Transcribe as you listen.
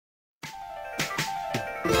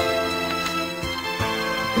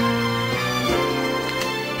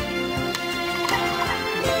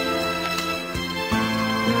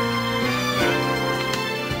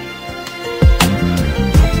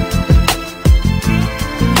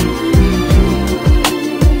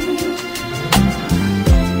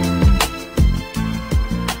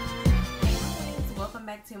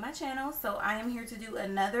here to do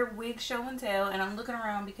another wig show and tell, and I'm looking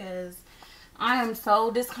around because I am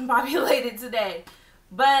so discombobulated today.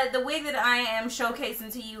 But the wig that I am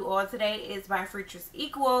showcasing to you all today is by Freetress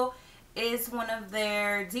Equal. It's one of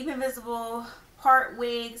their deep invisible part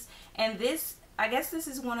wigs, and this, I guess this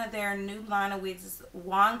is one of their new line of wigs, it's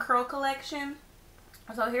wand curl collection.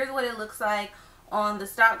 So here's what it looks like on the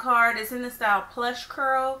stock card. It's in the style Plush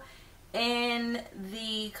curl in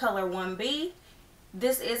the color 1B.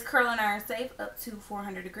 This is curl and iron safe up to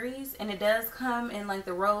 400 degrees, and it does come in like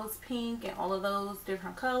the rose pink and all of those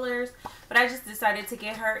different colors, but I just decided to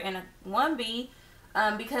get her in a 1B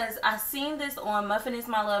because I seen this on Muffin Is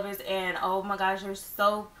My Lovers, and oh my gosh, they're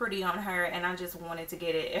so pretty on her, and I just wanted to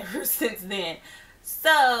get it ever since then.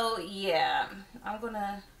 So yeah,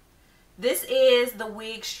 this is the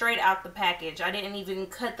wig straight out the package. I didn't even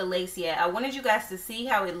cut the lace yet. I wanted you guys to see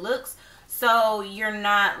how it looks, so you're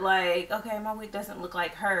not like, okay, my wig doesn't look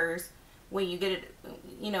like hers when you get it,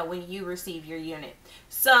 you know, when you receive your unit.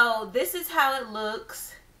 So this is how it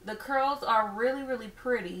looks. The curls are really, really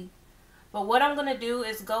pretty. But what I'm going to do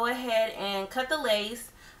is go ahead and cut the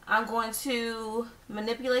lace. I'm going to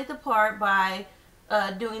manipulate the part by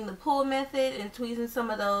doing the pull method and tweezing some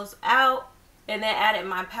of those out, and then added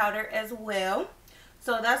my powder as well.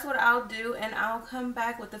 So that's what I'll do, and I'll come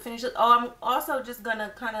back with the finish. Oh, I'm also just going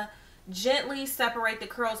to kind of gently separate the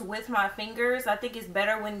curls with my fingers. I think it's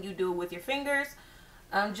better when you do it with your fingers,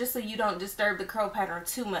 just so you don't disturb the curl pattern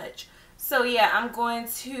too much. So yeah, I'm going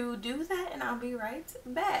to do that, and I'll be right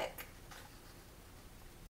back.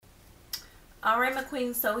 Alright my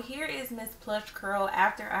queens, so here is Miss Plush Curl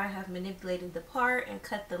after I have manipulated the part and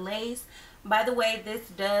cut the lace. By the way, this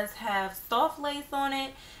does have soft lace on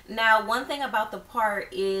it. Now, one thing about the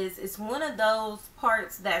part is it's one of those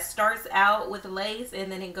parts that starts out with lace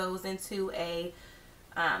and then it goes into a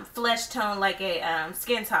flesh tone, like a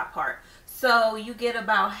skin top part. So you get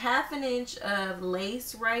about ½ an inch of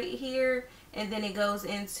lace right here, and then it goes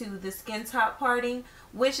into the skin top parting,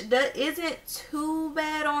 which isn't too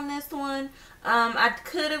bad on this one. I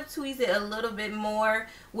could have tweezed it a little bit more,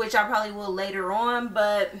 which I probably will later on,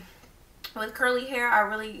 but with curly hair, I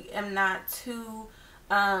really am not too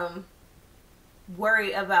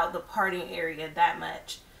worried about the parting area that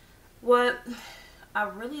much. What I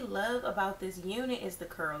really love about this unit is the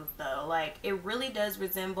curls though. Like, it really does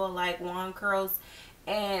resemble like wand curls,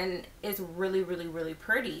 and it's really, really, really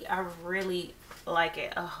pretty. I really like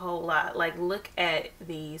it a whole lot. Like, look at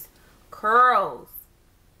these curls.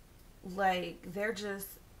 Like, they're just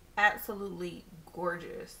absolutely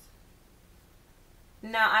gorgeous.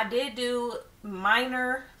 Now, I did do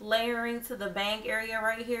minor layering to the bang area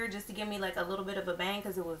right here just to give me like a little bit of a bang,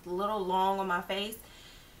 because it was a little long on my face,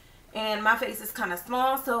 and my face is kind of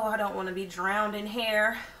small, so I don't want to be drowned in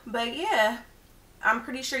hair. But yeah, I'm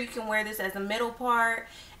pretty sure you can wear this as a middle part,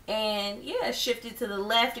 and yeah, shift it to the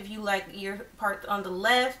left if you like your part on the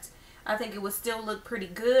left. I think it would still look pretty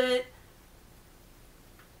good.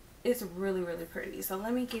 It's really, really pretty. So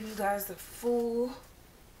let me give you guys the full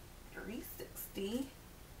 360.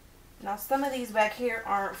 Now, some of these back here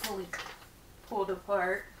aren't fully pulled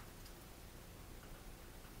apart.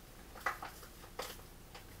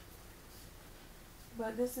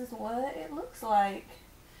 But this is what it looks like.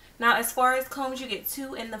 Now, as far as combs, you get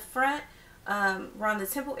 2 in the front, around the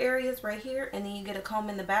temple areas right here, and then you get a comb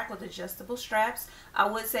in the back with adjustable straps. I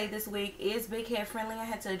would say this wig is big head friendly. I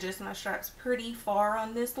had to adjust my straps pretty far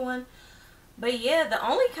on this one. But yeah, the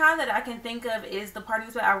only kind that I can think of is the parting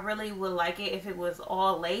spot. I really would like it if it was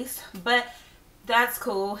all lace, but that's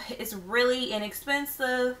cool. It's really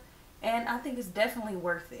inexpensive, and I think it's definitely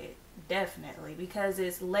worth it. Definitely, because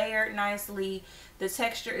it's layered nicely. The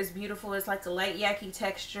texture is beautiful. It's like a light yaki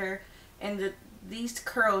texture, and these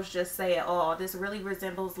curls just say it all. This really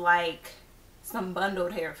resembles like some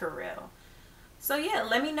bundled hair for real. So yeah,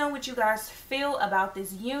 let me know what you guys feel about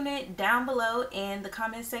this unit down below in the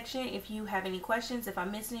comment section. If you have any questions, if I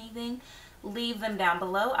missed anything, leave them down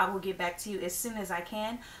below. I will get back to you as soon as I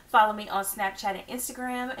can. Follow me on Snapchat and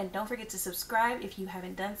Instagram, and don't forget to subscribe if you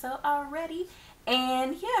haven't done so already.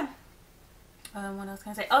 And yeah, what else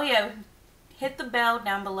can I say? Oh yeah, hit the bell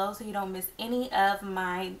down below so you don't miss any of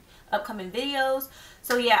my upcoming videos.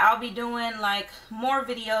 So yeah, I'll be doing like more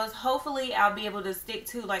videos. Hopefully I'll be able to stick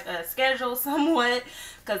to like a schedule somewhat,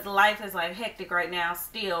 because life is like hectic right now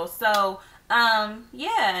still. So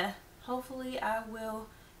yeah, hopefully I will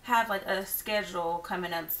have like a schedule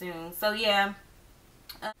coming up soon. So yeah,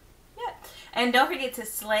 yeah, and don't forget to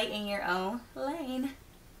slay in your own lane.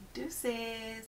 Deuces.